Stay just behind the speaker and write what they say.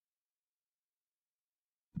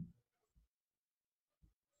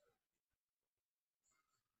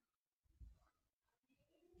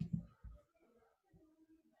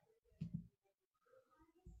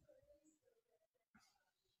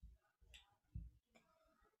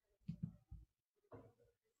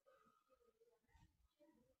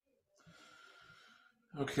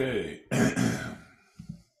Okay.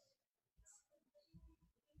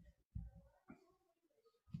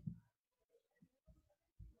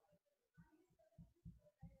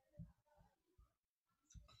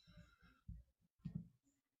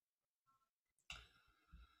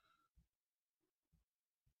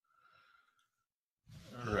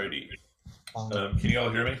 Alrighty. Can you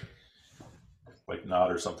all hear me? Like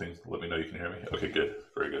nod or something. Let me know you can hear me. Okay, good.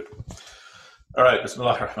 Very good. All right.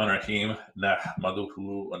 Bismillah ar-Rahman ar-Rahim.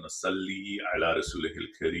 Nahmaduhu wa nasalli ala rasulih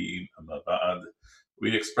al-kareem. Amma ba'd.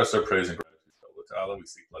 We express our praise and gratitude to Allah Ta'ala. We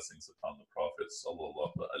seek blessings upon the Prophet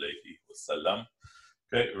sallallahu alayhi wasallam.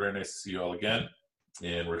 Okay, very nice to see you all again.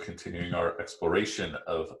 And we're continuing our exploration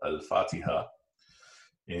of Al-Fatiha.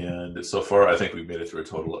 And so far, I think we've made it through a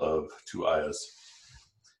total of 2 ayahs.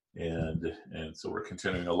 And so we're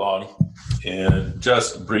continuing along. And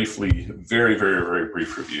just briefly, very, very, very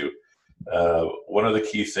brief review. One of the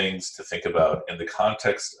key things to think about in the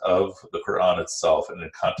context of the Quran itself and in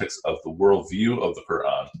the context of the worldview of the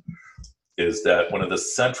Quran is that one of the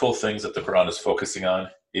central things that the Quran is focusing on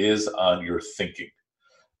is on your thinking,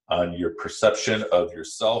 on your perception of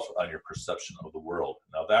yourself, on your perception of the world.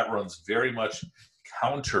 Now that runs very much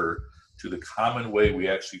counter to the common way we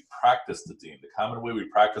actually practice the deen. The common way we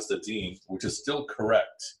practice the deen, which is still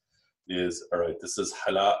correct, is, all right, this is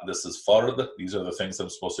halal, this is fard, these are the things I'm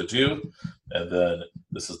supposed to do, and then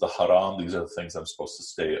this is the haram, these are the things I'm supposed to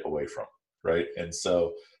stay away from, right? And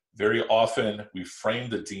so very often we frame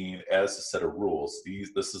the deen as a set of rules.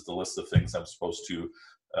 This is the list of things I'm supposed to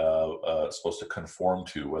conform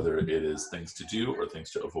to, whether it is things to do or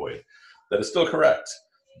things to avoid. That is still correct.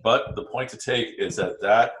 But the point to take is that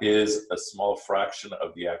that is a small fraction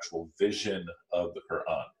of the actual vision of the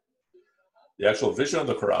Quran. The actual vision of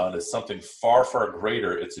the Quran is something far, far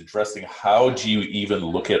greater. It's addressing how do you even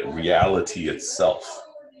look at reality itself.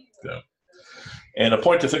 Okay. And a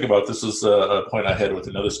point to think about, this is a point I had with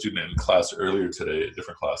another student in class earlier today, a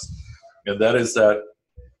different class, and that is that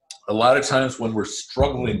a lot of times when we're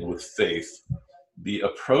struggling with faith, the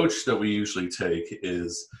approach that we usually take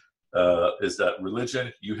is that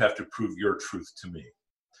religion, you have to prove your truth to me.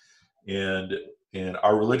 And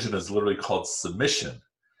our religion is literally called submission.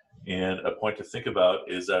 And a point to think about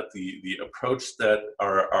is that the approach that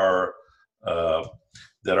our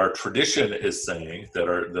tradition is saying, that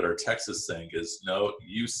our text is saying, is no,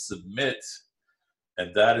 you submit,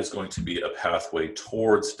 and that is going to be a pathway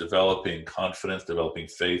towards developing confidence, developing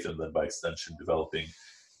faith, and then by extension, developing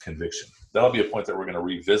conviction. That'll be a point that we're going to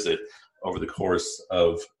revisit over the course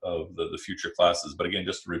of the future classes. But again,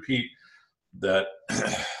 just to repeat, that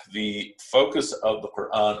the focus of the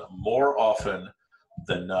Quran more often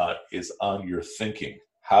than not is on your thinking.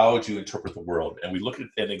 How do you interpret the world? And we look at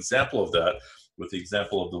an example of that with the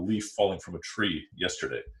example of the leaf falling from a tree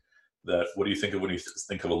yesterday. That what do you think of when you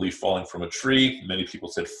think of a leaf falling from a tree? Many people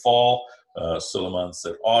said fall. Suleiman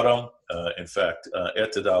said autumn. In fact,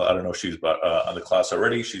 Etidal, I don't know if she's on the class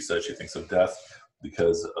already. She said she thinks of death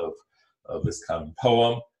because of this common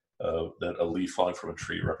poem, that a leaf falling from a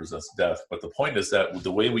tree represents death. But the point is that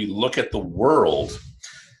the way we look at the world,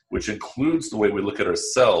 which includes the way we look at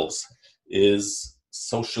ourselves, is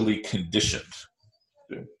socially conditioned.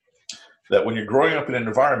 Okay? That when you're growing up in an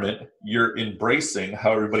environment, you're embracing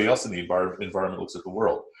how everybody else in the environment looks at the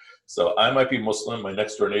world. So I might be Muslim, my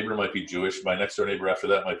next door neighbor might be Jewish, my next door neighbor after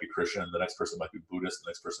that might be Christian, the next person might be Buddhist, the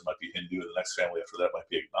next person might be Hindu, and the next family after that might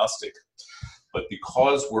be agnostic. But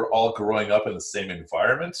because we're all growing up in the same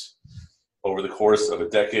environment over the course of a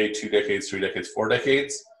decade, 2 decades, 3 decades, 4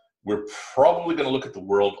 decades, we're probably going to look at the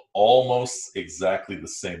world almost exactly the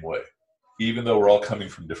same way, even though we're all coming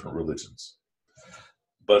from different religions.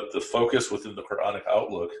 But the focus within the Quranic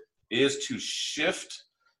outlook is to shift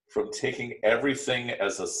from taking everything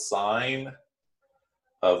as a sign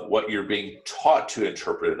of what you're being taught to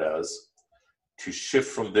interpret it as, to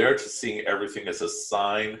shift from there to seeing everything as a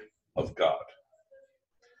sign of God.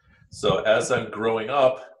 So as I'm growing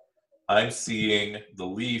up, I'm seeing the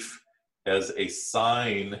leaf as a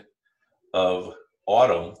sign of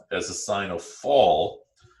autumn, as a sign of fall.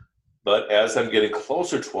 But as I'm getting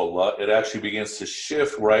closer to Allah, it actually begins to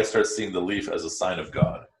shift where I start seeing the leaf as a sign of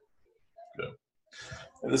God. Okay.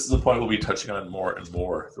 And this is a point we'll be touching on more and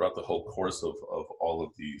more throughout the whole course of all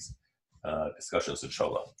of these discussions,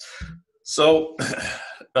 inshallah. So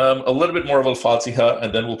a little bit more of Al-Fatiha,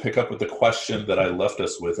 and then we'll pick up with the question that I left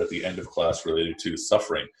us with at the end of class related to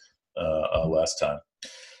suffering last time.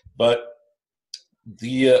 But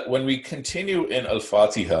when we continue in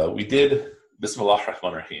Al-Fatiha, we did Bismillah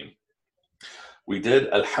ar-Rahman ar-Rahim. We did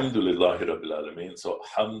Alhamdulillahi Rabbil Alameen. So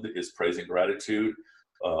hamd is praise and gratitude.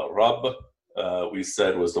 Rabb, we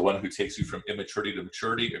said was the one who takes you from immaturity to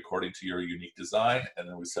maturity according to your unique design. And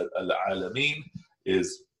then we said Al-Alamin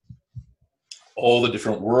is all the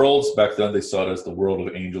different worlds. Back then they saw it as the world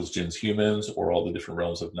of angels, jinns, humans, or all the different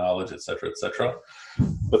realms of knowledge, etc., etc.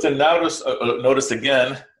 But then notice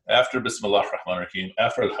again, after Bismillah ar-Rahman ar-Rahim,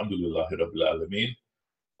 after Alhamdulillahi Rabbil Alameen,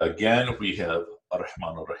 again we have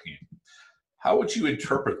Ar-Rahman ar-Rahim. How would you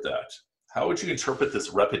interpret that? How would you interpret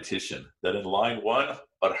this repetition that in line 1,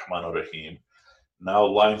 Ar-Rahman ar-Rahim, now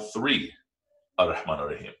line 3, Ar-Rahman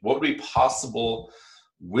ar-Rahim? What would be possible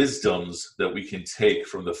wisdoms that we can take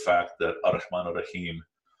from the fact that Ar-Rahman ar-Rahim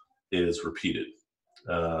is repeated?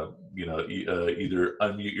 Either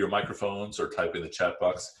unmute your microphones or type in the chat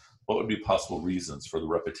box. What would be possible reasons for the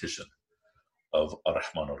repetition of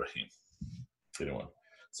Ar-Rahman ar-Rahim? Anyone?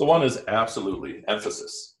 So one is absolutely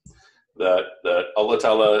emphasis. That Allah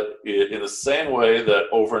Ta'ala, in the same way that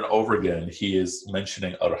over and over again He is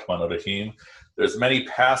mentioning Ar-Rahman ar-Rahim, there's many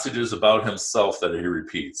passages about Himself that He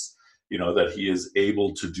repeats. That He is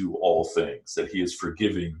able to do all things, that He is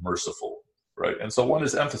forgiving, merciful, right? And so one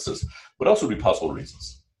is emphasis. What else would be possible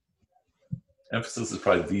reasons? Emphasis is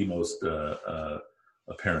probably the most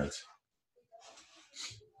apparent.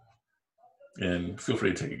 And feel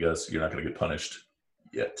free to take a guess. You're not going to get punished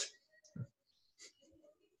yet.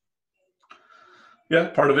 Yeah,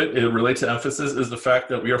 part of it relates to emphasis is the fact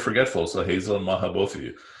that we are forgetful. So Hazel and Maha, both of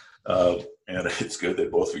you. And it's good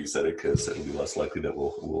that both of you said it because it'll be less likely that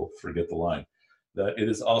we'll forget the line. That it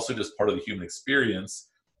is also just part of the human experience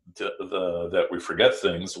that we forget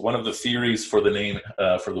things. One of the theories for the name,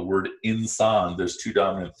 for the word insan, there's two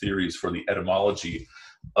dominant theories for the etymology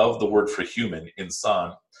of the word for human,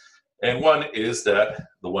 insan. And one is that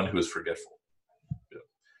the one who is forgetful.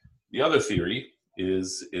 The other theory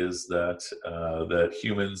is that that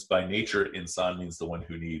humans by nature, insan means the one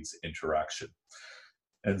who needs interaction.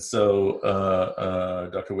 And so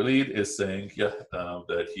Dr. Walid is saying,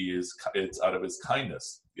 that it's out of his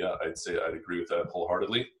kindness. Yeah, I'd agree with that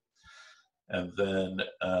wholeheartedly. And then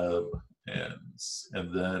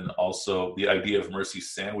and then also the idea of mercy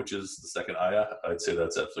sandwiches the second ayah. I'd say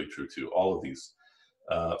that's absolutely true too. All of these.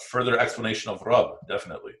 Further explanation of Rabb,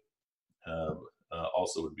 definitely,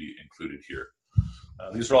 also would be included here.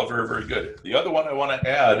 These are all very, very good. The other one I want to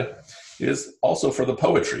add is also for the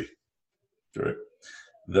poetry. Right?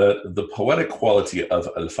 The poetic quality of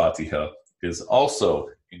Al-Fatiha is also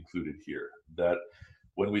included here. That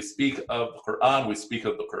when we speak of the Quran, we speak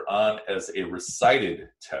of the Quran as a recited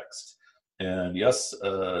text. And yes,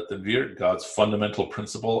 Tanvir, God's fundamental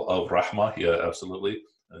principle of Rahmah, yeah, absolutely.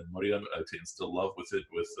 And Maryam, to instill love within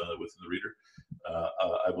the reader.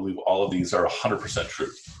 I believe all of these are 100% true.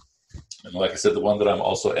 And like I said, the one that I'm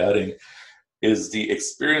also adding is the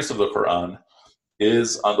experience of the Quran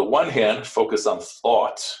is, on the one hand, focused on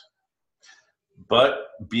thought, but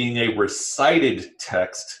being a recited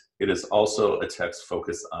text, it is also a text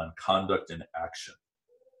focused on conduct and action.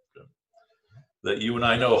 That you and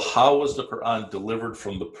I know, how was the Quran delivered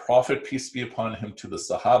from the Prophet, peace be upon him, to the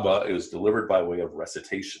Sahaba? It was delivered by way of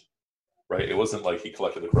recitation, right? It wasn't like he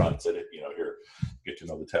collected the Quran and said, here, get to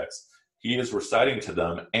know the text. He is reciting to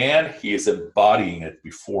them, and he is embodying it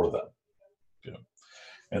before them.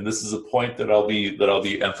 And this is a point that I'll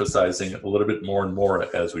be emphasizing a little bit more and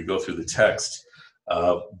more as we go through the text.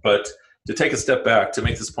 But to take a step back, to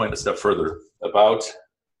make this point a step further about,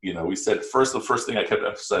 we said the first thing I kept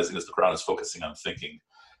emphasizing is the Quran is focusing on thinking.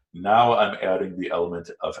 Now I'm adding the element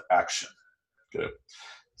of action. Okay.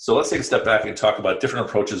 So let's take a step back and talk about different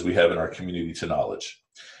approaches we have in our community to knowledge.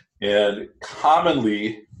 And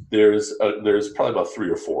commonly, there's probably about 3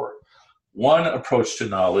 or 4. One approach to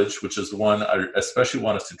knowledge, which is the one I especially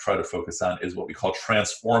want us to try to focus on, is what we call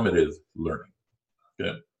transformative learning.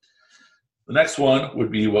 Okay. The next one would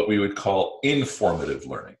be what we would call informative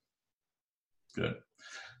learning. Good.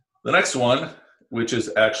 The next one, which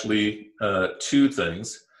is actually 2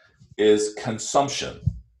 things, is consumption.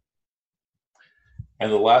 And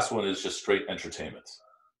the last one is just straight entertainment.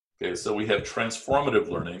 Okay, so we have transformative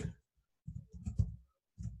learning.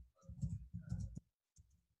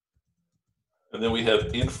 And then we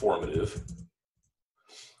have informative.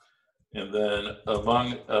 And then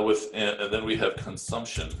and then we have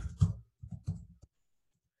consumption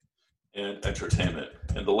and entertainment.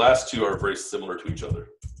 And the last 2 are very similar to each other.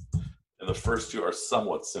 And the first 2 are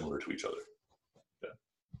somewhat similar to each other. Okay.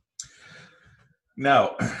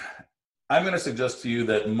 Now, I'm going to suggest to you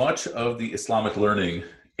that much of the Islamic learning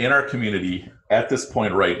in our community at this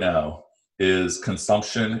point right now is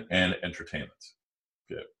consumption and entertainment.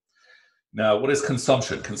 Okay. Now, what is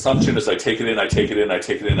consumption? Consumption is I take it in, I take it in, I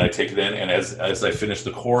take it in, I take it in, and as I finish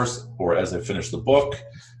the course or as I finish the book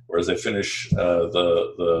or as I finish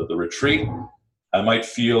the retreat, I might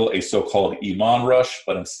feel a so-called Iman rush,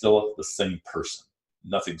 but I'm still the same person.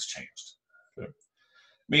 Nothing's changed. Okay?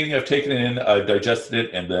 Meaning I've taken it in, I've digested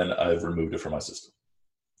it, and then I've removed it from my system.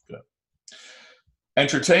 Okay.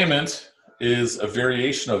 Entertainment is a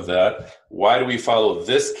variation of that. Why do we follow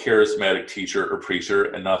this charismatic teacher or preacher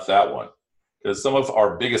and not that one? Because some of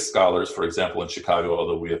our biggest scholars, for example, in Chicago,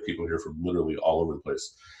 although we have people here from literally all over the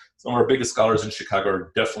place, some of our biggest scholars in Chicago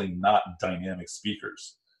are definitely not dynamic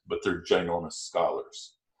speakers, but they're ginormous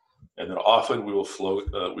scholars. And then often we will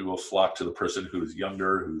flock to the person who is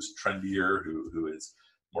younger, who's trendier, who is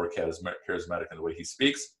more charismatic in the way he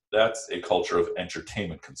speaks. That's a culture of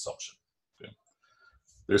entertainment consumption. Okay?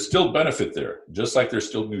 There's still benefit there, just like there's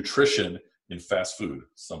still nutrition in fast food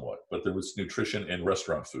somewhat, but there was nutrition in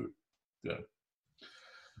restaurant food. Yeah.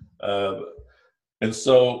 And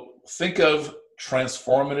so think of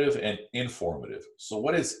transformative and informative. So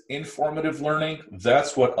what is informative learning?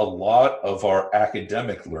 That's what a lot of our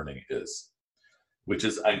academic learning is, which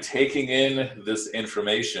is I'm taking in this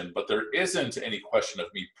information, but there isn't any question of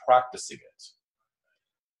me practicing it.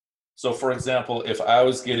 So for example, if I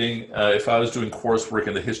was doing coursework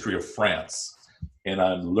in the history of France, and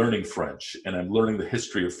I'm learning French, and I'm learning the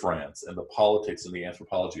history of France and the politics and the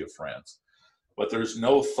anthropology of France, but there's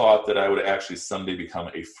no thought that I would actually someday become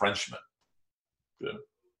a Frenchman. Good.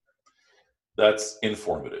 That's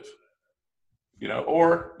informative.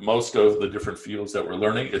 Or most of the different fields that we're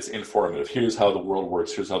learning, it's informative. Here's how the world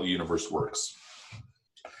works. Here's how the universe works.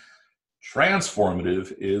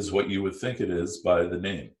 Transformative is what you would think it is by the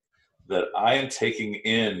name, that I am taking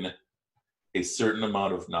in a certain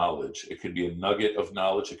amount of knowledge. It could be a nugget of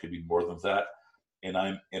knowledge. It could be more than that. And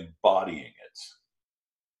I'm embodying it.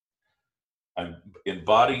 I'm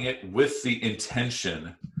embodying it with the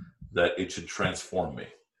intention that it should transform me.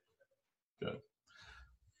 Okay.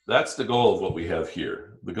 That's the goal of what we have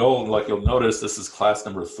here. The goal, like you'll notice, this is class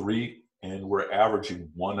number 3, and we're averaging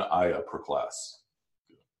 1 ayah per class.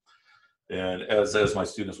 And as my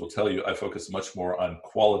students will tell you, I focus much more on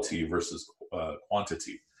quality versus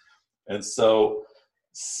quantity. And so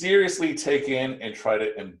seriously take in and try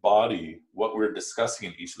to embody what we're discussing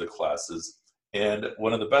in each of the classes. And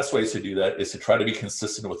one of the best ways to do that is to try to be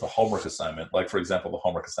consistent with the homework assignment, like, for example, the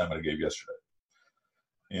homework assignment I gave yesterday.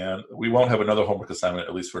 And we won't have another homework assignment,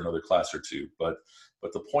 at least for another class or two. But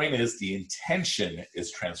the point is, the intention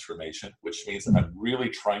is transformation, which means I'm really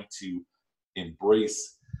trying to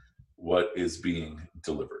embrace what is being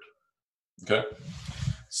delivered. Okay?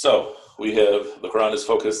 So we have, the Quran is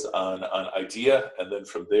focused on idea, and then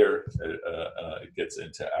from there, it gets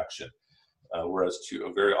into action. Whereas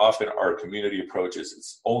very often our community approach is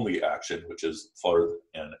it's only action, which is fard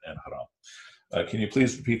and haram. Can you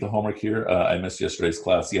please repeat the homework here? I missed yesterday's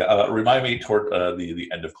class. Yeah, remind me toward the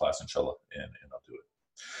end of class, inshallah, and I'll do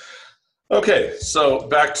it. Okay, so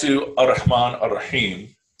back to Ar-Rahman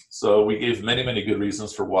Ar-Rahim. So we gave many, many good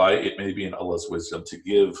reasons for why it may be in Allah's wisdom to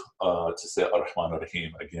say Ar-Rahman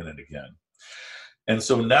Ar-Rahim again and again. And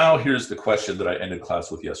so now here's the question that I ended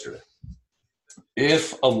class with yesterday.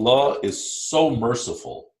 If Allah is so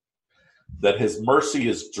merciful that his mercy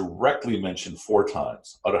is directly mentioned 4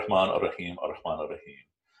 times, Ar-Rahman Ar-Rahim, Ar-Rahman Ar-Rahim,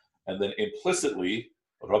 and then implicitly,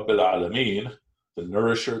 Rabbil Alameen, the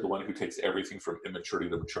nourisher, the one who takes everything from immaturity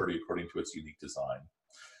to maturity according to its unique design,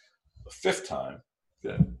 the 5th time,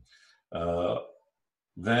 okay,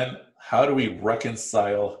 then how do we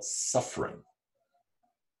reconcile suffering?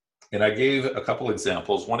 And I gave a couple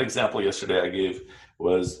examples. One example yesterday I gave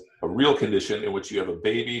was a real condition in which you have a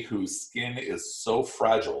baby whose skin is so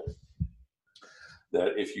fragile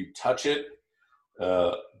that if you touch it,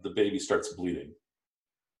 the baby starts bleeding.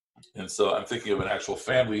 And so I'm thinking of an actual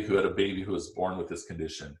family who had a baby who was born with this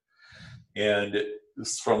condition. And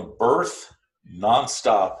from birth,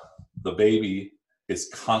 nonstop, the baby is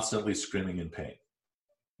constantly screaming in pain.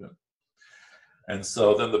 And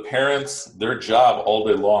so then the parents, their job all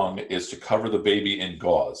day long is to cover the baby in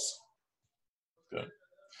gauze. Okay.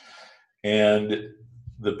 And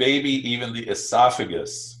the baby, even the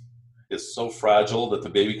esophagus, is so fragile that the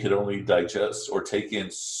baby could only digest or take in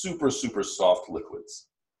super, super soft liquids.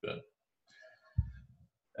 Okay.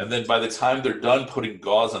 And then by the time they're done putting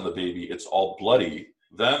gauze on the baby, it's all bloody.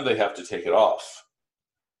 Then they have to take it off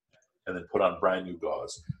and then put on brand new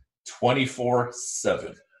gauze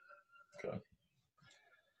 24/7. Okay.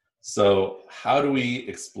 So how do we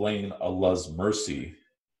explain Allah's mercy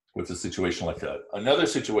with a situation like that? Another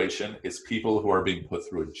situation is people who are being put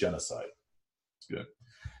through a genocide, okay,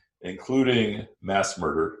 including mass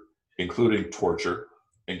murder, including torture,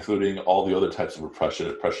 including all the other types of oppression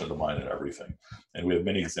of the mind and everything. And we have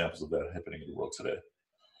many examples of that happening in the world today.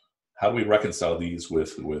 How do we reconcile these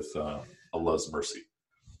with Allah's mercy?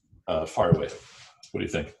 Fire away. What do you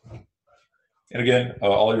think? And again,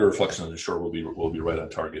 all your reflections, I'm sure, will be right on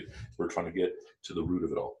target. We're trying to get to the root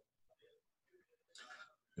of it all.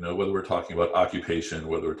 You know, whether we're talking about occupation,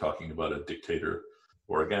 whether we're talking about a dictator,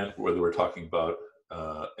 or again, whether we're talking about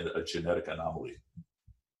a genetic anomaly.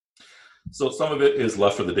 So some of it is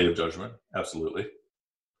left for the Day of Judgment, absolutely.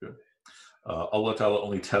 Good. Allah Ta'ala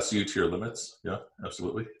only tests you to your limits. Yeah,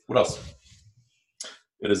 absolutely. What else?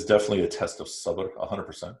 It is definitely a test of sabr,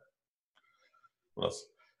 100%. What else?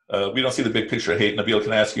 We don't see the big picture. Hey, Nabil,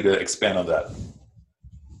 can I ask you to expand on that?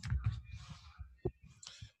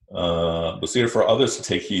 Basir, for others to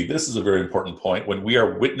take heed. This is a very important point. When we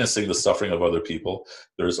are witnessing the suffering of other people,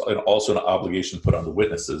 there's also an obligation put on the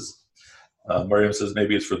witnesses. Miriam says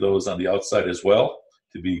maybe it's for those on the outside as well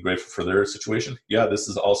to be grateful for their situation. Yeah, this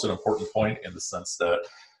is also an important point in the sense that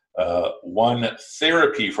one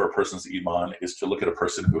therapy for a person's iman is to look at a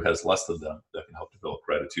person who has less than them. That can help develop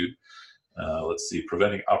gratitude. Let's see,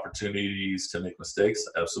 preventing opportunities to make mistakes.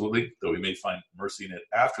 Absolutely, though we may find mercy in it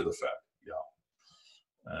after the fact. Yeah.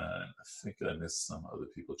 I think I missed some other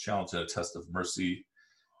people. Challenge and a test of mercy.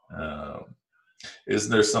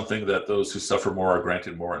 Isn't there something that those who suffer more are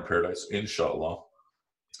granted more in paradise? Inshallah.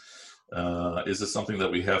 Is this something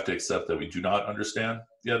that we have to accept that we do not understand?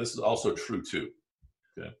 Yeah, this is also true too.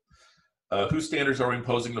 Okay. Whose standards are we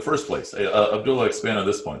imposing in the first place? Abdullah, expand on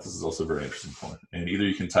this point. This is also a very interesting point. And either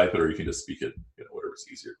you can type it or you can just speak it, whatever's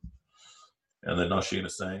easier. And then Nasheen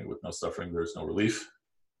is saying, with no suffering, there is no relief.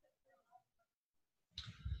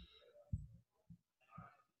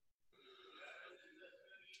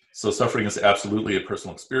 So suffering is absolutely a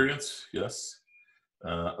personal experience, yes.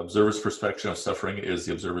 Observer's perspective of suffering is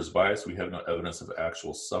the observer's bias. We have no evidence of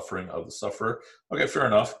actual suffering of the sufferer. Okay, fair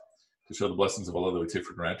enough. To show the blessings of Allah that we take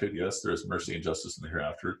for granted, yes, there is mercy and justice in the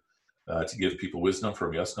hereafter. To give people wisdom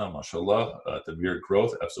from Yasna, mashallah. The mere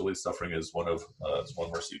growth, absolutely, suffering is one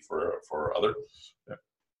mercy for other. Yeah.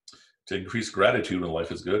 To increase gratitude when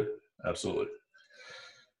life is good, absolutely.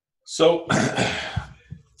 So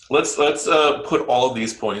let's put all of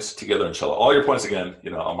these points together, inshallah. All your points, again,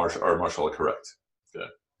 are mashallah correct. Okay.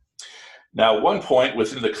 Now, one point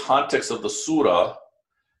within the context of the surah,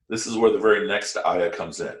 this is where the very next ayah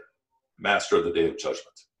comes in. Master of the Day of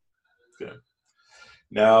Judgment. Okay.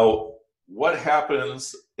 Now, what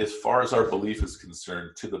happens as far as our belief is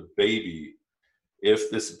concerned to the baby if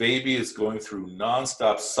this baby is going through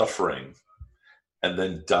nonstop suffering and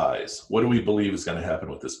then dies? What do we believe is going to happen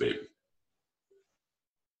with this baby?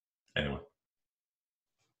 Anyone?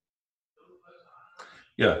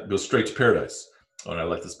 Yeah, go straight to paradise. Oh, and I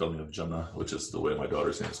like the spelling of Jannah, which is the way my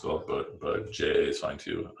daughter's name is spelled, but J is fine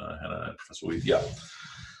too. Hannah and Professor Weed. Yeah.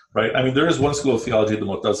 Right. I mean, there is one school of theology, the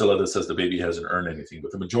Mu'tazila, that says the baby hasn't earned anything,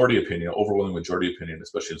 but the majority opinion, overwhelming majority opinion,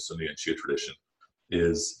 especially in Sunni and Shia tradition,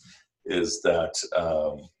 is that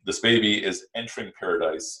this baby is entering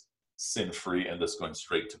paradise sin-free and thus going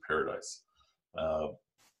straight to paradise,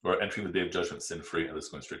 or entering the Day of Judgment sin-free and thus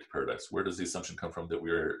going straight to paradise. Where does the assumption come from that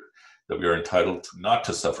we are entitled not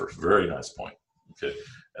to suffer? Very nice point. Okay,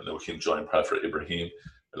 and that we can join Prophet Ibrahim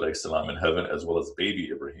alayhi salam in heaven, as well as baby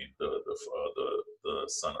Ibrahim, the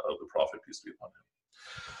son of the Prophet, peace be upon him.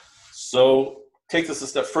 So take this a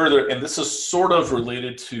step further, and this is sort of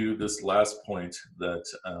related to this last point that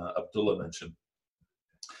Abdullah mentioned.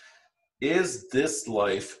 Is this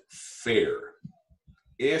life fair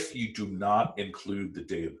if you do not include the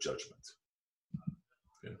Day of Judgment?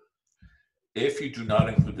 Okay. If you do not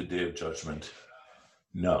include the Day of Judgment,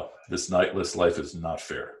 no, this nightless life is not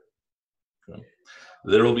fair. Okay.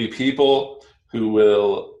 There will be people who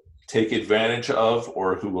will take advantage of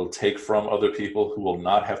or who will take from other people who will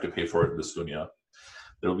not have to pay for it in this dunya.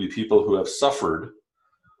 There will be people who have suffered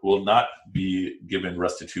who will not be given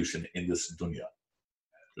restitution in this dunya.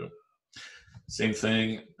 Okay. Same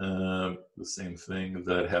thing, the same thing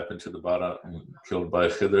that happened to the Bara killed by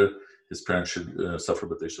Khidr. His parents should suffer,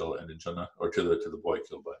 but they shall end in Jannah, or to the boy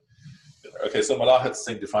killed by Khidr. Okay, so Malahat is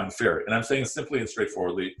saying define fair. And I'm saying simply and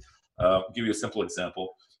straightforwardly, give you a simple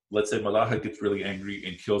example. Let's say Malahat gets really angry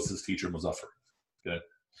and kills his teacher Muzaffar. Okay,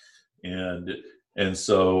 and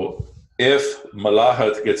so if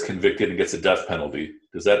Malahat gets convicted and gets a death penalty,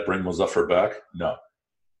 does that bring Muzaffar back? No.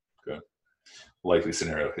 Okay, likely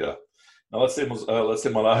scenario. Yeah. Now let's say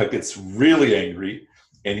Malahat gets really angry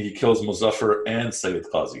and he kills Muzaffar and Sayyid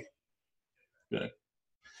Qazi. Okay,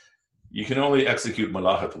 you can only execute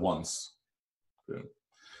Malahat once. Okay,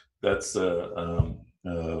 that's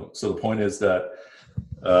so the point is that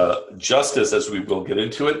justice, as we will get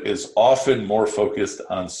into it, is often more focused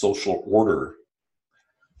on social order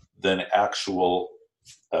than actual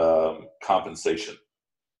compensation.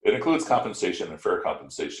 It includes compensation and fair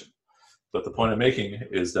compensation. But the point I'm making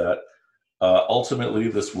is that ultimately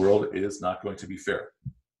this world is not going to be fair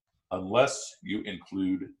unless you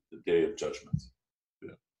include the day of judgment.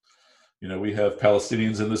 You know, we have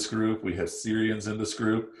Palestinians in this group, we have Syrians in this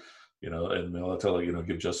group, you know, and may Allah Ta'ala, you know,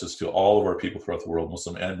 give justice to all of our people throughout the world,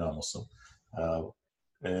 Muslim and non-Muslim.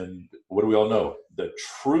 And what do we all know? That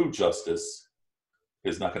true justice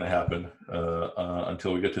is not going to happen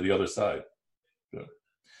until we get to the other side. Okay.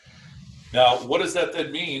 Now, what does that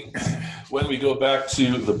then mean when we go back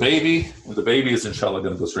to the baby? The baby is inshallah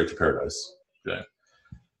going to go straight to paradise. Okay.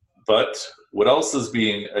 But what else is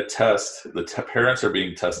being a test? The parents are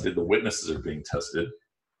being tested. The witnesses are being tested.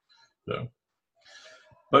 Okay.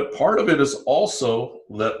 But part of it is also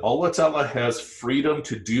that Allah Ta'ala has freedom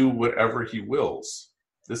to do whatever He wills.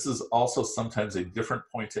 This is also sometimes a different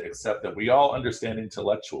point to accept that we all understand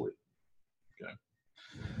intellectually. Okay.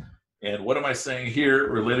 And what am I saying here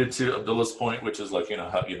related to Abdullah's point, which is like, you know,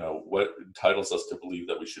 how, you know, what entitles us to believe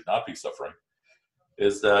that we should not be suffering,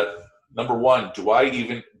 is that, number one, do I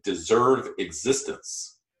even deserve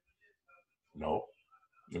existence? No.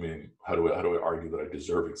 I mean, how do I argue that I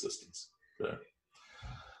deserve existence? Okay.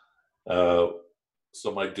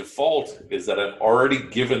 So my default is that I'm already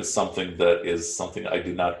given something that is something I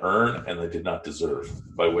did not earn and I did not deserve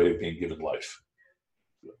by way of being given life.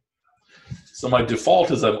 So my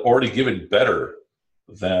default is I'm already given better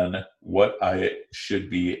than what I should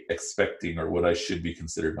be expecting or what I should be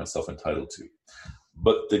considered myself entitled to.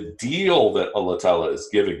 But the deal that Allah Ta'ala is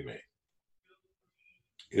giving me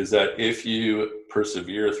is that if you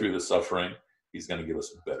persevere through the suffering, He's going to give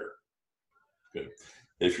us better. Okay.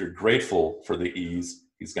 If you're grateful for the ease,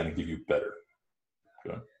 He's going to give you better.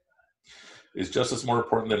 Okay. Is justice more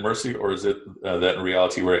important than mercy, or is it that in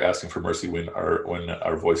reality we're asking for mercy when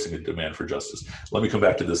are voicing a demand for justice? Let me come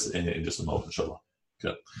back to this in just a moment, inshallah.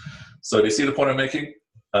 Okay. So do you see the point I'm making?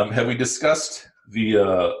 Have we discussed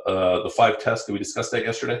the 5 tests? Did we discuss that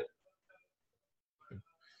yesterday?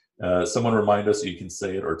 Someone remind us. You can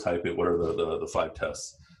say it or type it. What are the 5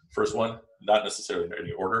 tests? First one, not necessarily in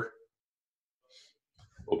any order.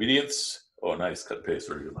 Obedience. Oh, nice. Cut and paste.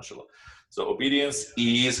 Very good, mashallah. So obedience,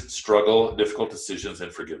 ease, struggle, difficult decisions,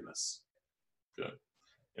 and forgiveness. Good.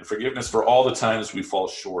 And forgiveness for all the times we fall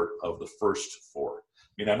short of the first 4. I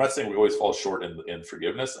mean, I'm not saying we always fall short in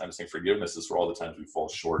forgiveness. I'm saying forgiveness is for all the times we fall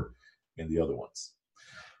short in the other ones.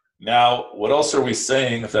 Now, what else are we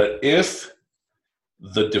saying? That if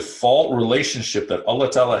the default relationship that Allah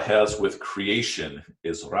Ta'ala has with creation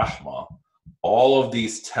is rahmah, all of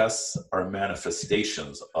these tests are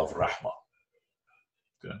manifestations of rahmah.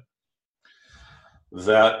 Okay.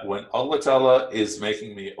 That when Allah Ta'ala is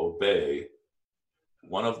making me obey,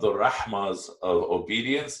 one of the rahmas of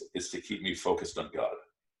obedience is to keep me focused on God.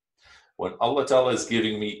 When Allah Ta'ala is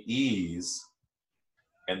giving me ease,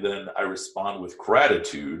 and then I respond with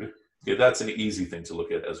gratitude, okay, that's an easy thing to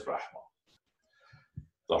look at as rahmah.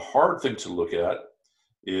 The hard thing to look at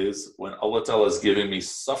is when Allah Ta'ala is giving me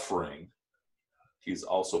suffering, He's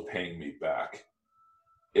also paying me back.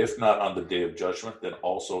 If not on the day of judgment, then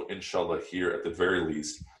also, inshallah, here at the very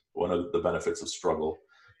least, one of the benefits of struggle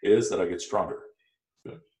is that I get stronger.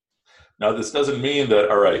 Okay. Now, this doesn't mean that,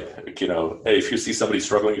 all right, you know, hey, if you see somebody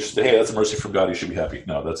struggling, you should say, hey, that's a mercy from God, you should be happy.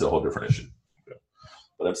 No, that's a whole different issue. Okay.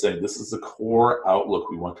 But I'm saying this is the core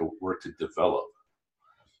outlook we want to work to develop.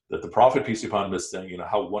 That the Prophet, peace be upon him, is saying, you know,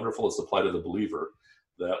 how wonderful is the plight of the believer,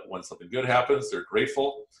 that when something good happens, they're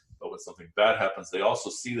grateful, but when something bad happens, they also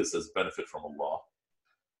see this as benefit from Allah,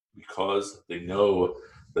 because they know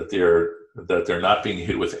that they're not being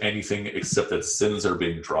hit with anything except that sins are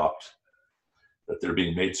being dropped, that they're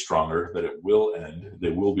being made stronger, that it will end,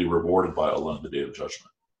 they will be rewarded by Allah on the day of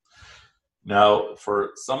judgment. Now,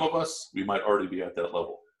 for some of us, we might already be at that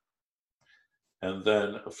level. And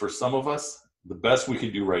then for some of us, the best we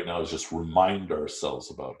can do right now is just remind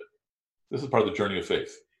ourselves about it. This is part of the journey of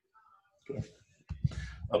faith. Okay.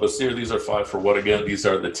 Basir, these are 5 for what again? These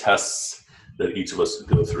are the tests that each of us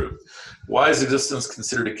go through. Why is existence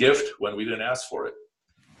considered a gift when we didn't ask for it?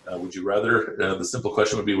 Would you rather, the simple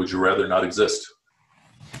question would be, would you rather not exist?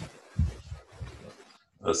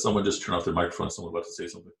 Someone just turned off their microphone. Someone about to say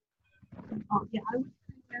something. Oh, yeah, I would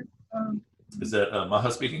say that, is that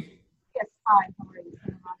Maha speaking? yes, hi, how are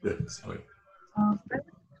you? Yeah, sorry.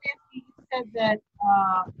 You said that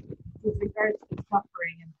with regards to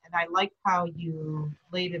suffering, and I like how you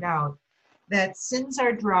laid it out, that sins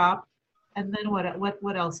are dropped, and then what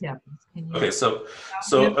else happens? Can you? Okay, so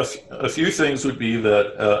a few things would be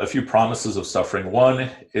that a few promises of suffering. One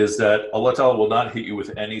is that Allah Ta'ala will not hit you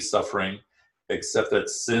with any suffering except that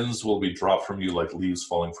sins will be dropped from you like leaves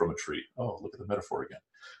falling from a tree. Oh, look at the metaphor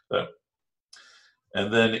again.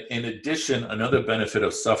 And then in addition, another benefit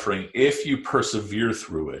of suffering, if you persevere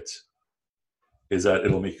through it, is that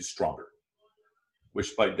it'll make you stronger,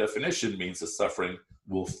 which by definition means the suffering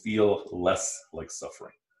will feel less like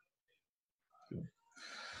suffering.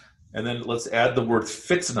 And then let's add the word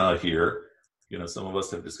fitna here. You know, some of us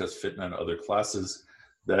have discussed fitna in other classes.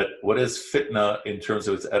 That what is fitna in terms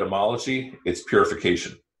of its etymology? It's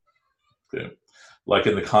purification. Okay. Like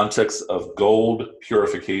in the context of gold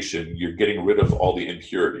purification, you're getting rid of all the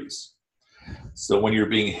impurities. So when you're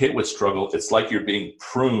being hit with struggle, it's like you're being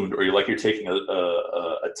pruned, or you're taking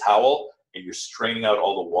a towel and you're straining out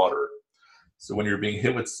all the water. So when you're being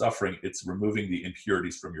hit with suffering, it's removing the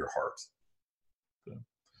impurities from your heart. Okay.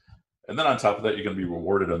 And then on top of that, you're going to be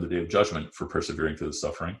rewarded on the day of judgment for persevering through the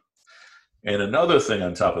suffering. And another thing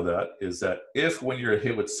on top of that is that if when you're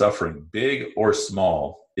hit with suffering, big or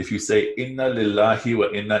small, if you say, Inna lillahi wa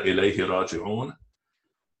inna ilayhi raji'un,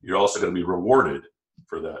 you're also going to be rewarded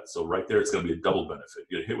for that. So right there, it's going to be a double benefit.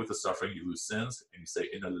 You get hit with the suffering, you lose sins, and you say,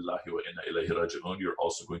 Inna lillahi wa inna ilayhi raji'un, you're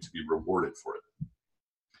also going to be rewarded for it.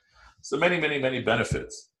 So many, many, many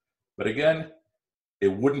benefits. But again, it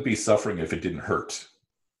wouldn't be suffering if it didn't hurt.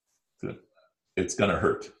 It's going to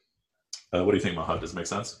hurt. What do you think, Mahad? Does it make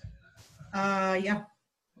sense? Yeah.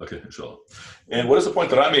 Okay, inshallah. And what is the point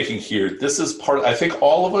that I'm making here? This is part, I think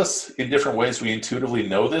all of us in different ways, we intuitively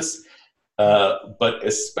know this, but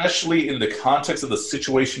especially in the context of the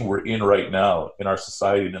situation we're in right now in our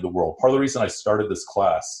society and in the world. Part of the reason I started this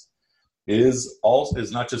class is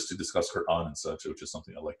not just to discuss Quran and such, which is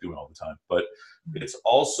something I like doing all the time, but it's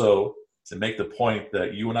also to make the point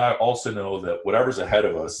that you and I also know that whatever's ahead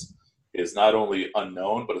of us is not only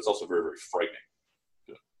unknown, but it's also very, very frightening.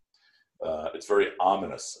 It's very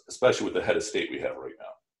ominous, especially with the head of state we have right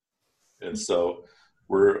now. And so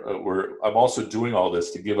I'm also doing all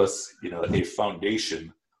this to give us, a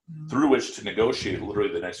foundation through which to negotiate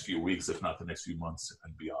literally the next few weeks, if not the next few months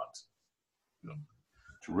and beyond,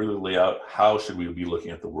 to really lay out how should we be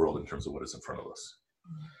looking at the world in terms of what is in front of us.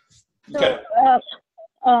 Okay.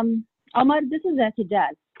 So, Omar, this is Atidal.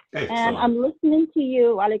 Hey, and I'm listening to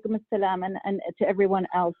you, alaikum assalam, and to everyone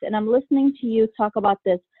else. And I'm listening to you talk about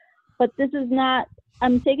this. But this is not,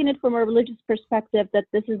 I'm taking it from a religious perspective that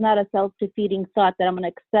this is not a self-defeating thought that I'm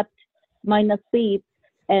going to accept my nasib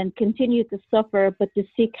and continue to suffer, but to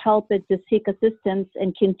seek help and to seek assistance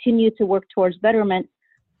and continue to work towards betterment.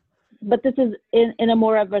 But this is in a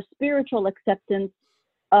more of a spiritual acceptance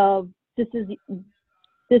of this is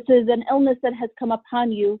an illness that has come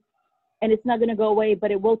upon you and it's not going to go away, but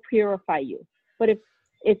it will purify you. But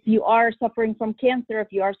if you are suffering from cancer, if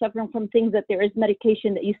you are suffering from things that there is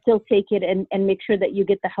medication, that you still take it and make sure that you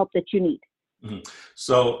get the help that you need. Mm-hmm.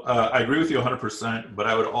 So I agree with you 100%, but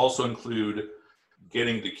I would also include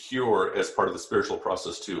getting the cure as part of the spiritual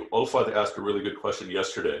process too. Ofad asked a really good question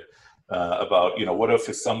yesterday about, what if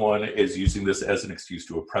someone is using this as an excuse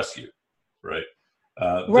to oppress you, right?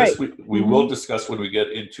 Right. This we will discuss when we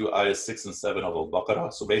get into ayahs 6 and 7 of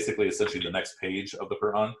Al-Baqarah. So basically, essentially the next page of the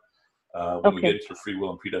Quran. When we get into free will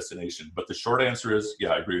and predestination. But the short answer is, yeah,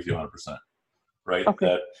 I agree with you 100%. Right?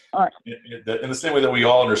 Okay. That in the same way that we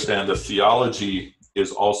all understand that theology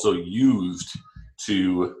is also used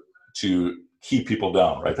to keep people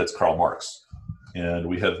down, right? That's Karl Marx. And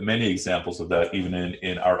we have many examples of that even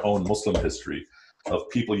in our own Muslim history of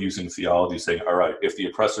people using theology saying, all right, if the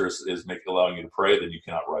oppressor is allowing you to pray, then you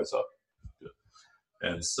cannot rise up.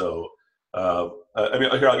 And so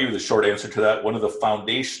here, I'll give you the short answer to that. One of the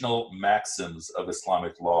foundational maxims of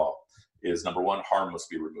Islamic law is, number one, harm must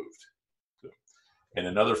be removed. And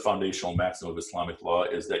another foundational maxim of Islamic law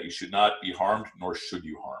is that you should not be harmed, nor should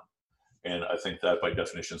you harm. And I think that by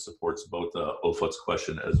definition supports both Ofad's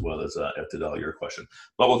question as well as Atidal, your question.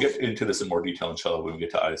 But we'll get into this in more detail, inshallah, when we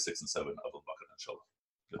get to ayah 6 and 7 of Al-Baqarah,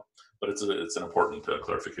 inshallah. But it's an important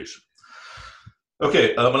clarification.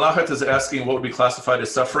 Okay, Malahat is asking what would be classified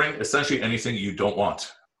as suffering. Essentially anything you don't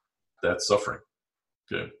want. That's suffering.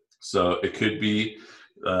 Okay, so it could be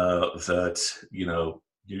that,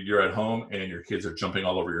 you're at home and your kids are jumping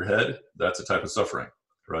all over your head. That's a type of suffering,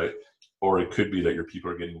 right? Or it could be that your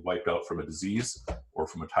people are getting wiped out from a disease or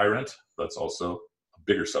from a tyrant. That's also a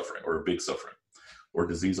bigger suffering or a big suffering. Or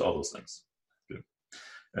disease, all those things. Okay.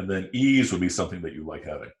 And then ease would be something that you like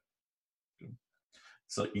having. Okay.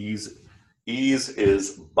 So ease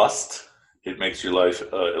is bust. It makes your life,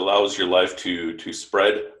 allows your life to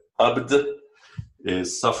spread. Abd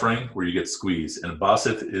is suffering, where you get squeezed. And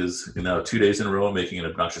basit is 2 days in a row making an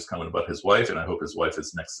obnoxious comment about his wife, and I hope his wife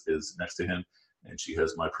is next to him, and she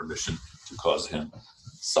has my permission to cause him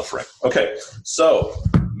suffering. Okay, so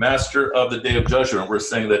master of the day of judgment, we're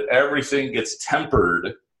saying that everything gets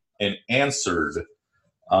tempered and answered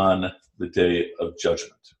on the day of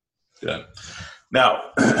judgment. Okay.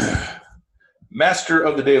 Now, master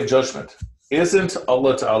of the day of judgment, isn't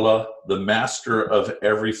Allah Ta'ala the master of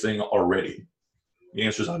everything already? The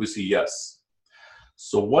answer is obviously yes.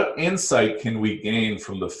 So what insight can we gain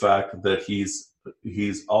from the fact that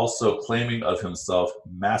he's also claiming of himself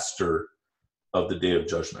master of the day of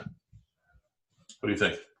judgment? What do you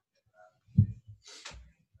think?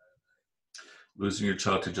 Losing your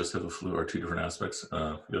child to just have a flu are two different aspects.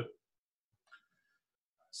 Yep.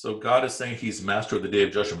 So God is saying he's master of the day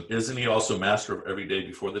of judgment. Isn't he also master of every day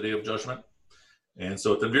before the day of judgment? And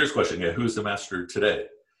so Tanvir's question, who's the master today?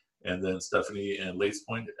 And then Stephanie and Late's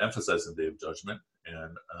point emphasizing the day of judgment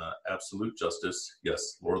and absolute justice.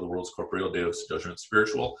 Yes, Lord of the world's corporeal, day of judgment,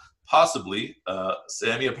 spiritual. Possibly.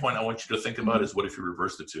 Sammy, a point I want you to think about is what if you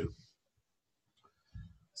reverse the two?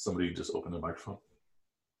 Somebody just opened the microphone.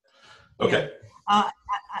 Okay. Yeah.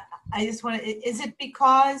 I just want to, is it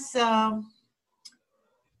because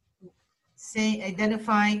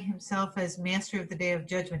identifying himself as master of the day of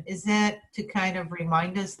judgment, is that to kind of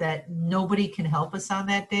remind us that nobody can help us on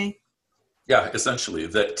that day? Yeah, essentially,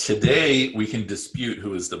 that today we can dispute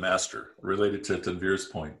who is the master, related to Tanvir's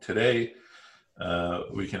point. Today,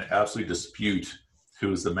 we can absolutely dispute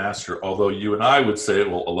who is the master, although you and I would say,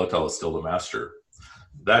 well, Allah Ta'ala is still the master.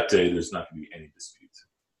 That day, there's not going to be any dispute.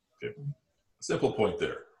 Okay. Simple point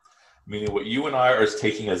there. Meaning what you and I are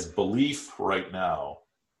taking as belief right now,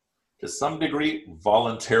 to some degree,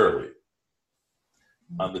 voluntarily.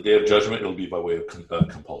 On the day of judgment, it'll be by way of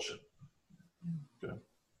compulsion. Okay.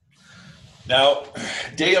 Now,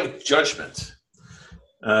 day of judgment.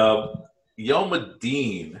 Yom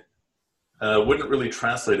ad-Din wouldn't really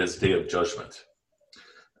translate as day of judgment.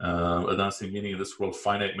 That's the meaning of this world,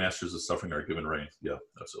 finite masters of suffering are given reign. Yeah,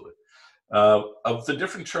 absolutely. Of the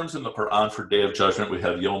different terms in the Quran for day of judgment, we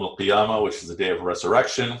have Yom al-Qiyamah, which is the day of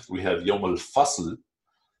resurrection. We have Yom al-Fasl,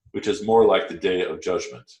 which is more like the day of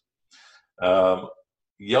judgment.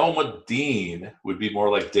 Yom ad-Din would be more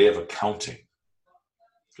like day of accounting.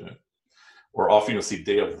 Okay. Or often you'll see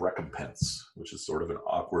day of recompense, which is sort of an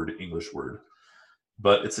awkward English word.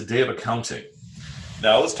 But it's a day of accounting.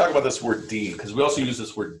 Now let's talk about this word deen, because we also use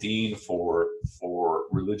this word deen for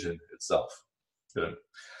religion itself. Okay.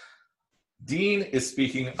 Deen is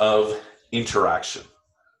speaking of interaction.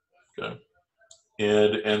 Okay.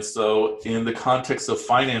 And so in the context of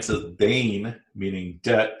finances, dain, meaning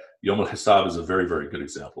debt, Yom al-Hisab is a very, very good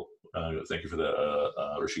example. Thank you for that,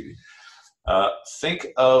 Rashidi. Think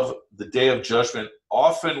of the day of judgment.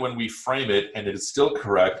 Often when we frame it, and it is still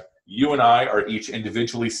correct, you and I are each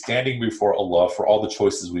individually standing before Allah for all the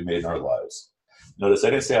choices we made in our lives. Notice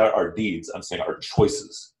I didn't say our deeds, I'm saying our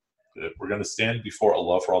choices. We're going to stand before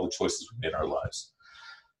Allah for all the choices we made in our lives.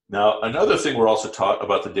 Now, another thing we're also taught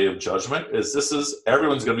about the day of judgment is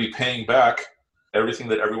everyone's going to be paying back everything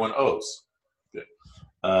that everyone owes. Okay.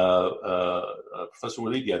 Professor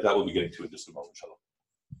Walid, that we'll be getting to in just a moment, inshallah.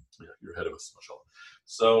 Yeah, you're ahead of us, mashallah.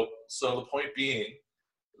 So the point being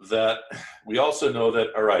that we also know that,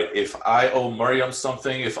 all right, if I owe Maryam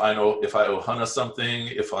something, if I owe Hannah something,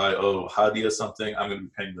 if I owe Hadia something, I'm going to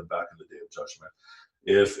be paying them back in the day of judgment.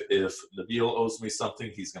 If Nabil owes me something,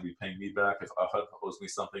 he's going to be paying me back. If Ahad owes me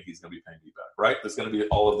something, he's going to be paying me back, right? There's going to be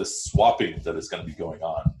all of this swapping that is going to be going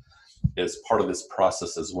on as part of this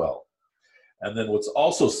process as well. And then what's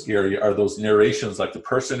also scary are those narrations, like the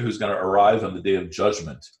person who's going to arrive on the day of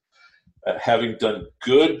judgment, having done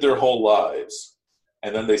good their whole lives,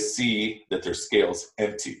 and then they see that their scale's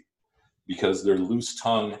empty because their loose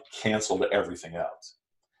tongue canceled everything out,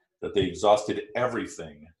 that they exhausted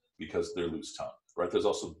everything because of their loose tongue. Right, there's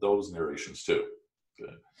also those narrations too.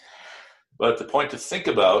 Good. But the point to think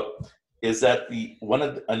about is that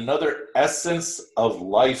another essence of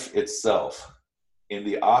life itself in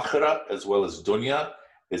the akhirah as well as dunya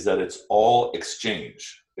is that it's all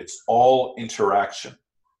exchange. It's all interaction.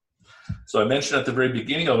 So I mentioned at the very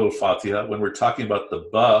beginning of Al-Fatiha, when we're talking about the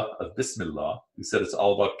ba of Bismillah, we said it's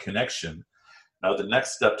all about connection. Now the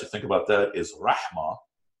next step to think about that is rahmah,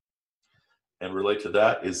 and relate to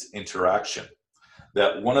that is interaction.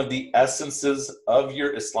 That one of the essences of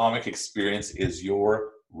your Islamic experience is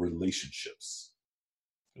your relationships.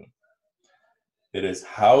 It is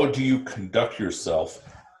how do you conduct yourself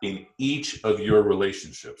in each of your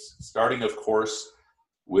relationships, starting, of course,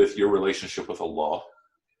 with your relationship with Allah,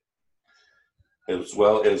 as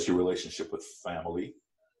well as your relationship with family,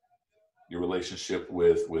 your relationship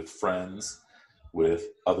with friends, with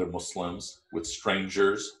other Muslims, with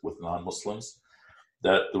strangers, with non-Muslims.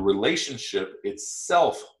 that the relationship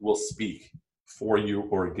itself will speak for you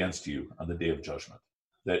or against you on the day of judgment.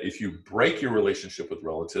 That if you break your relationship with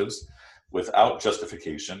relatives without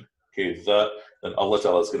justification, okay, then Allah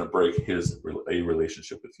Ta'ala is going to break a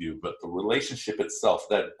relationship with you. But the relationship itself,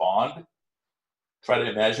 that bond, try to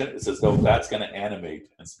imagine it's as though that's going to animate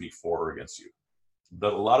and speak for or against you.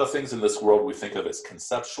 But a lot of things in this world we think of as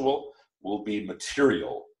conceptual will be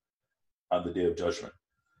material on the day of judgment.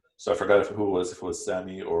 So I forgot who it was, if it was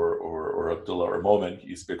Sami or Abdullah or Momin.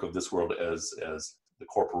 You speak of this world as the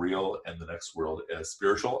corporeal and the next world as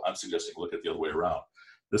spiritual. I'm suggesting look at the other way around.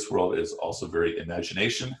 This world is also very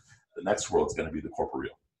imagination. The next world is going to be the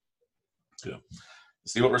corporeal. Yeah.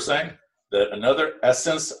 See what we're saying? That another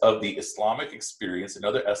essence of the Islamic experience,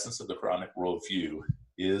 another essence of the Quranic worldview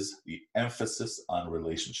is the emphasis on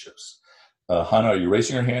relationships. Hannah, are you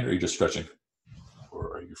raising your hand or are you just stretching?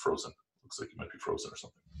 Or are you frozen? Looks like you might be frozen or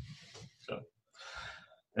something. Okay.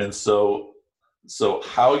 And so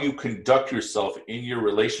how you conduct yourself in your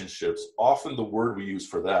relationships, often the word we use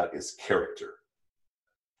for that is character.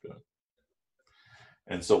 Okay.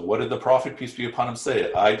 And so what did the Prophet, peace be upon him,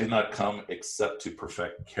 say? I did not come except to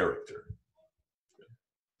perfect character. Okay.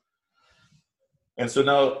 And so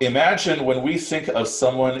now imagine when we think of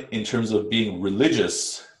someone in terms of being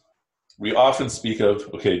religious, we often speak of,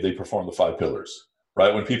 okay, they perform the 5 pillars.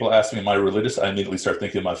 Right? When people ask me, am I religious? I immediately start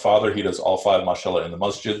thinking of my father. He does all 5, mashallah, in the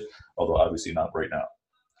masjid, although obviously not right now.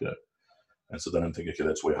 Good. And so then I'm thinking, okay,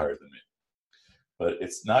 that's way higher than me. But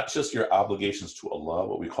it's not just your obligations to Allah,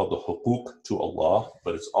 what we call the hukuk to Allah,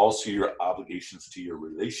 but it's also your obligations to your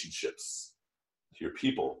relationships, to your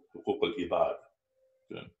people, hukuk al-ibad.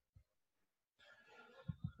 Good.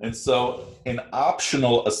 And so an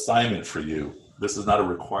optional assignment for you, this is not a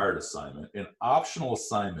required assignment, an optional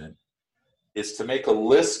assignment is to make a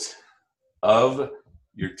list of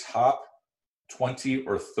your top 20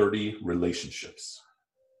 or 30 relationships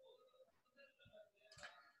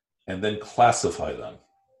and then classify them.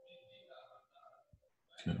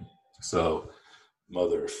 Okay. So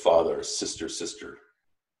mother, father, sister,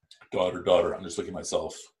 daughter, I'm just looking at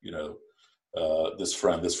myself, this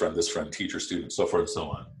friend, teacher, student, so forth and so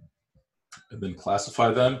on. And then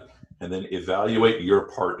classify them and then evaluate your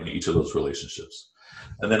part in each of those relationships.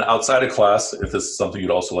 And then outside of class, if this is something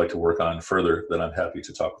you'd also like to work on further, then I'm happy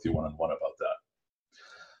to talk with you one-on-one about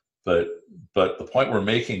that. But the point we're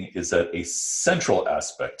making is that a central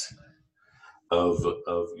aspect of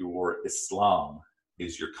your Islam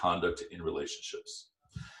is your conduct in relationships.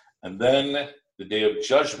 And then the day of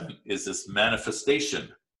judgment is this manifestation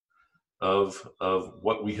of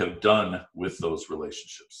what we have done with those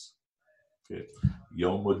relationships. Okay.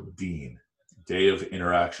 Yawmuddin. Day of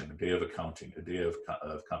interaction, a day of accounting, a day of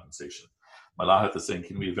compensation. Malahat is saying,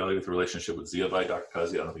 can we evaluate the relationship with Ziyabai, Dr.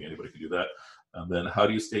 Qazi? I don't think anybody can do that. And then how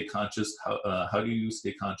do you stay conscious? How do you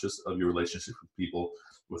stay conscious of your relationship with people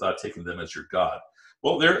without taking them as your God?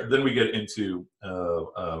 Well, then we get into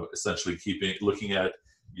essentially looking at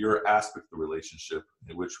your aspect of the relationship,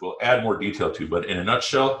 which we'll add more detail to. But in a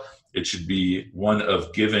nutshell, it should be one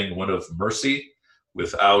of giving, one of mercy,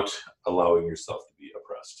 without allowing yourself to be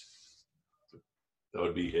oppressed. That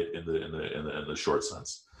would be it in the short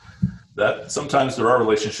sense. That sometimes there are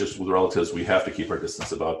relationships with relatives we have to keep our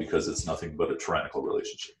distance about because it's nothing but a tyrannical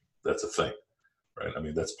relationship. That's a thing, right? I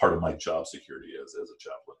mean, that's part of my job security as a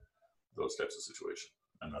chaplain, those types of situations.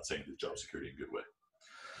 I'm not saying the job security in a good way.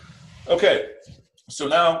 Okay, so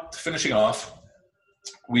now finishing off,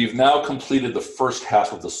 we've now completed the first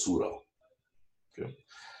half of the surah. Okay.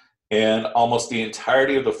 And almost the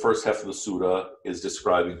entirety of the first half of the surah is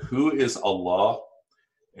describing who is Allah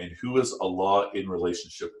and who is Allah in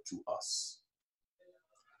relationship to us.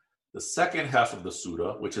 The second half of the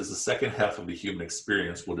surah, which is the second half of the human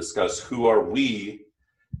experience, will discuss who are we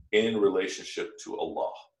in relationship to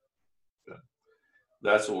Allah. Okay.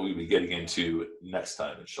 That's what we'll be getting into next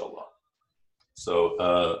time, inshallah. So,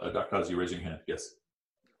 Dr. Qazi, raising your hand. Yes.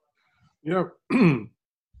 Yeah.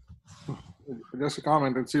 Just a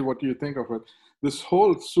comment and see what you think of it. This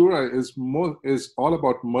whole surah is all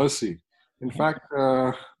about mercy. In fact,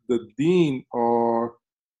 the deen or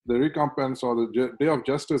the recompense or the day of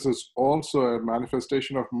justice is also a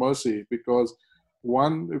manifestation of mercy, because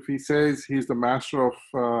one, if he says he's the master of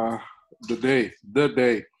the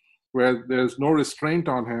day, where there's no restraint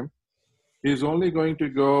on him, he's only going to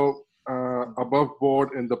go above board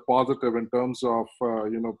in the positive in terms of,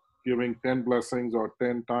 giving 10 blessings or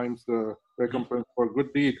 10 times the recompense for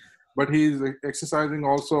good deed. But he's exercising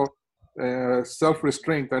also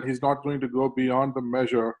self-restraint, that he's not going to go beyond the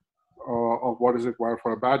measure of what is required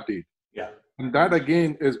for a bad deed. Yeah. And that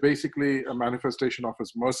again is basically a manifestation of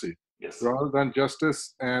his mercy. Yes. rather than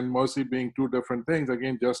justice and mercy being two different things.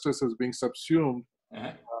 Again, justice is being subsumed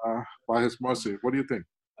by his mercy. What do you think?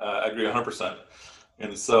 I agree 100%.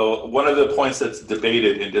 And so one of the points that's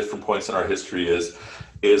debated in different points in our history is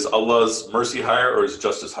Allah's mercy higher or is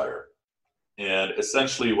justice higher? And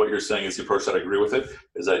essentially what you're saying is the approach that I agree with it,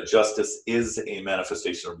 is that justice is a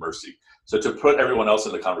manifestation of mercy. So to put everyone else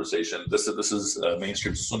in the conversation, this is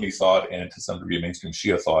mainstream Sunni thought and to some degree mainstream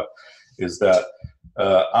Shia thought, is that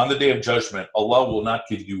on the day of judgment, Allah will not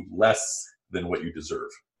give you less than what you deserve.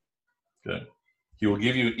 Okay? He will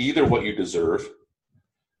give you either what you deserve,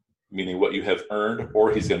 meaning what you have earned,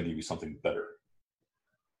 or he's going to give you something better.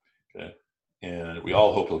 Okay? And we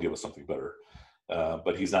all hope he'll give us something better.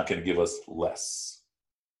 But he's not going to give us less.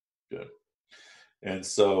 Good. And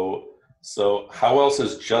so how else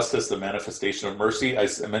is justice the manifestation of mercy? I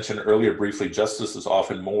mentioned earlier briefly, justice is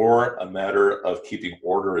often more a matter of keeping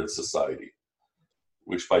order in society,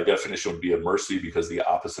 which by definition would be a mercy because the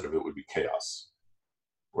opposite of it would be chaos,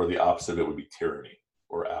 or the opposite of it would be tyranny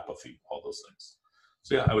or apathy, all those things.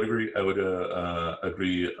 So yeah, I would agree. I would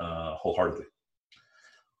agree wholeheartedly.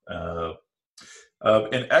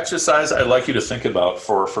 An exercise I'd like you to think about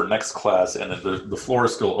for next class, and the floor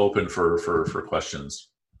is still open for questions,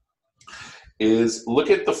 is look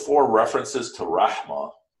at the 4 references to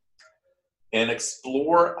Rahmah and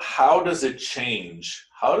explore how does it change,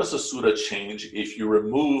 how does a surah change if you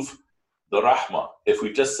remove the Rahmah. If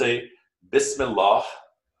we just say, Bismillah,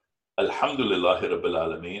 Alhamdulillahi Rabbil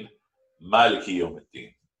Alameen, Maliki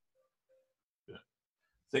Yawmiddin.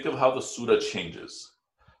 Think of how the surah changes.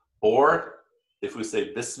 Or if we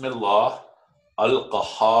say Bismillah,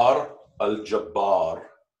 Al-Qahar, Al-Jabbar,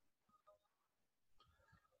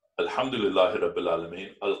 Alhamdulillahi Rabbil Alameen,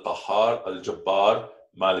 Al-Qahar, Al-Jabbar,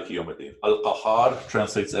 Maliki Yawmiddin. Al-Qahar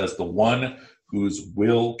translates as the one whose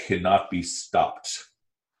will cannot be stopped.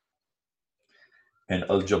 And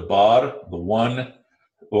Al-Jabbar, the one,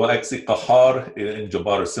 well actually Qahar and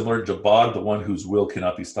Jabbar are similar. Jabbar, the one whose will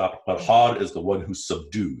cannot be stopped. Qahar is the one who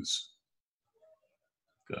subdues.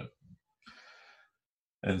 Okay.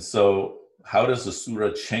 And so, how does the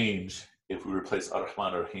surah change if we replace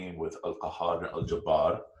Ar-Rahman Ar-Rahim with Al-Qahar and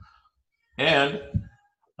Al-Jabbar? And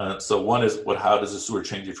so one is, how does the surah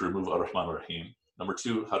change if you remove Ar-Rahman Ar-Rahim? Number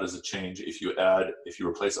 2, how does it change if you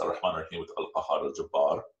replace Ar-Rahman Ar-Rahim with Al-Qahar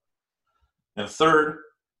Al-Jabbar? And third,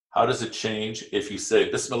 how does it change if you say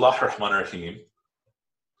Bismillah Ar-Rahman Ar-Rahim,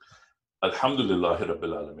 Alhamdulillahi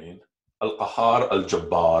Rabbil Alameen, Al-Qahar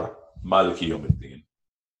Al-Jabbar, Maliki Yawmiddin.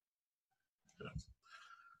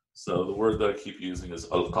 So the word that I keep using is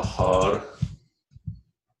Al-Qahar,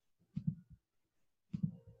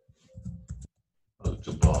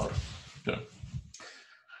 Al-Jabbar. Okay.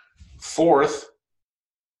 Fourth,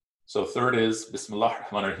 so third is Bismillah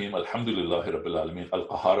ar-Rahman ar-Rahim, Alhamdulillahi Rabbil Alameen,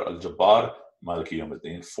 Al-Qahar Al-Jabbar, Maliki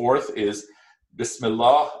Yawmiddin. Fourth is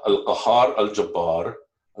Bismillah Al-Qahar Al-Jabbar,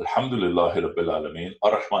 Alhamdulillahi Rabbil Alameen,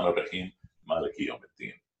 Ar-Rahman Ar-Rahim, Maliki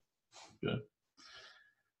Yawmiddin. Okay.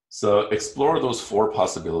 So explore those 4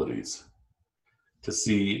 possibilities to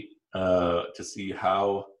see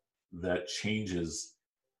how that changes,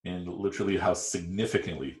 and literally how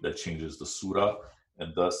significantly that changes the surah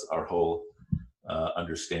and thus our whole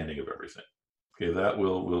understanding of everything. Okay, that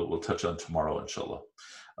we'll touch on tomorrow, inshallah.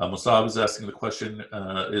 Musab is asking the question: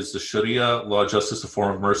 is the Sharia law justice a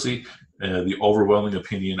form of mercy? The overwhelming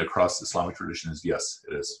opinion across Islamic tradition is yes,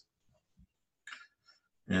 it is.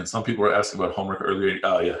 And some people were asking about homework earlier.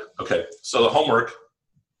 Yeah. Okay. So the homework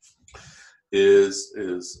is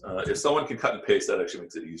if someone can cut and paste, that actually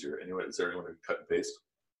makes it easier. Anyway, is there anyone who can cut and paste?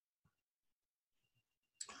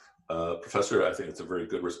 Professor, I think it's a very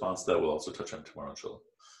good response that we'll also touch on tomorrow, inshallah.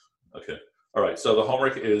 Okay. All right. So the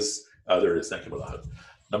homework is, there it is. Thank you, Malahad.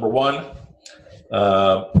 Number 1,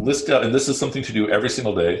 list out, and this is something to do every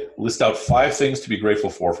single day, list out 5 things to be grateful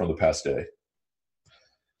for from the past day.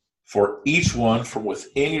 For each one from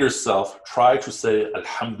within yourself, try to say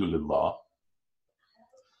Alhamdulillah.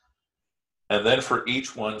 And then for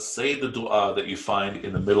each one, say the dua that you find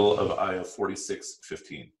in the middle of ayah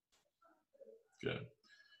 46:15. Okay.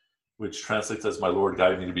 Which translates as, my Lord,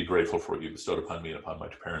 guide me to be grateful for what you bestowed upon me and upon my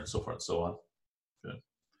parents, so forth and so on. Okay.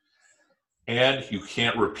 And you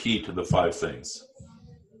can't repeat the 5 things,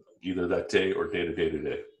 either that day or day to day to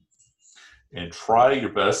day. And try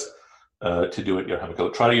your best to do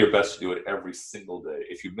it. Try your best to do it every single day.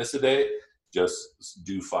 If you miss a day, just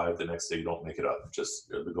do 5 the next day. You don't make it up. Just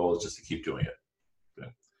the goal is just to keep doing it.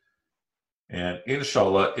 Okay. And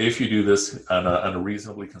inshallah, if you do this on a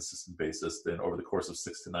reasonably consistent basis, then over the course of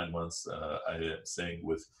 6 to 9 months, I am saying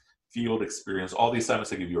with field experience, all the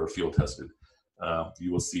assignments I give you are field tested.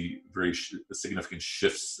 you will see very significant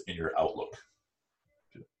shifts in your outlook.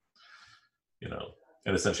 You know,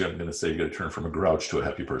 and essentially, I'm going to say you got to turn from a grouch to a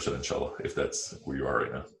happy person, inshallah, if that's where you are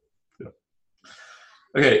right now. Yeah.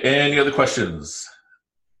 Okay. Any other questions?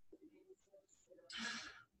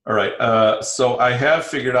 All right. So I have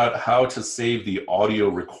figured out how to save the audio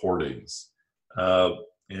recordings,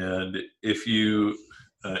 and if you,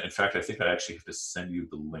 in fact, I think I actually have to send you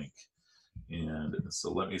the link. And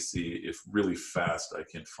so let me see if really fast I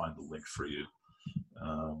can find the link for you.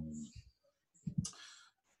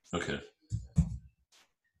 Okay.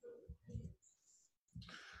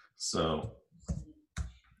 So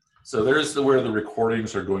there's where the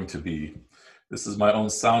recordings are going to be. This is my own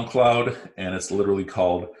SoundCloud, and it's literally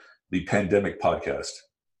called the Pandemic Podcast.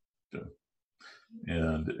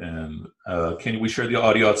 And can we share the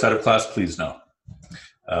audio outside of class? Please no.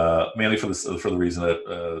 Mainly for the reason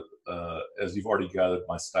that, as you've already gathered,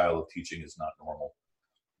 my style of teaching is not normal,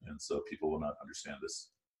 and so people will not understand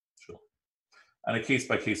this. Sure. On a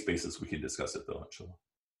case-by-case basis, we can discuss it though. Sure.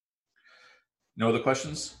 No other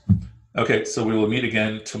questions? Okay, so we will meet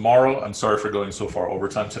again tomorrow. I'm sorry for going so far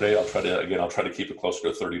overtime today. I'll try to keep it closer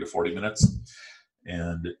to 30 to 40 minutes.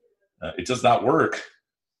 And it does not work.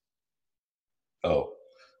 Oh,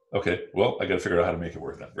 okay. Well, I got to figure out how to make it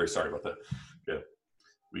work then. Very sorry about that. Yeah.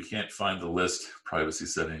 We can't find the list, privacy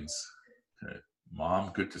settings. Okay.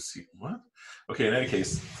 Mom, good to see. What? Okay, in any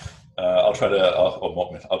case, I'll try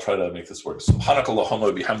to make this work.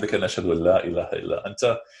 Subhanakallahumma bihamdika nashhadu an la ilaha illa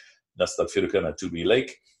anta. Nastaghfiruka wa natubu ilayk.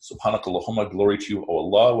 Subhanakallahumma, glory to you, O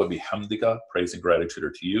Allah, wa bihamdika, praise and gratitude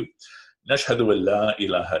are to you. Nashhadu an la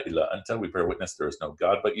ilaha illa anta, we bear witness there is no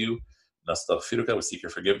God but you. Nastaghfiruka, we seek your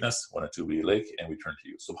forgiveness, wa natubu ilayk, and we turn to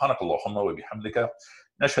you. Subhanakallahumma wa bihamdika,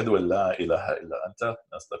 nashhadu an la ilaha illa anta,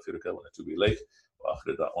 nastaghfiruka wa natubu ilayk, wa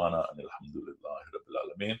akhiru da'wana anil hamdulillahi rabbil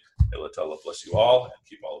alameen. May Allah bless you all and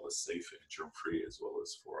keep all of us safe and germ-free, as well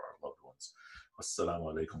as for our loved ones.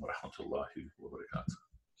 Wassalamu alaikum wa rahmatullahi wa barakatuh.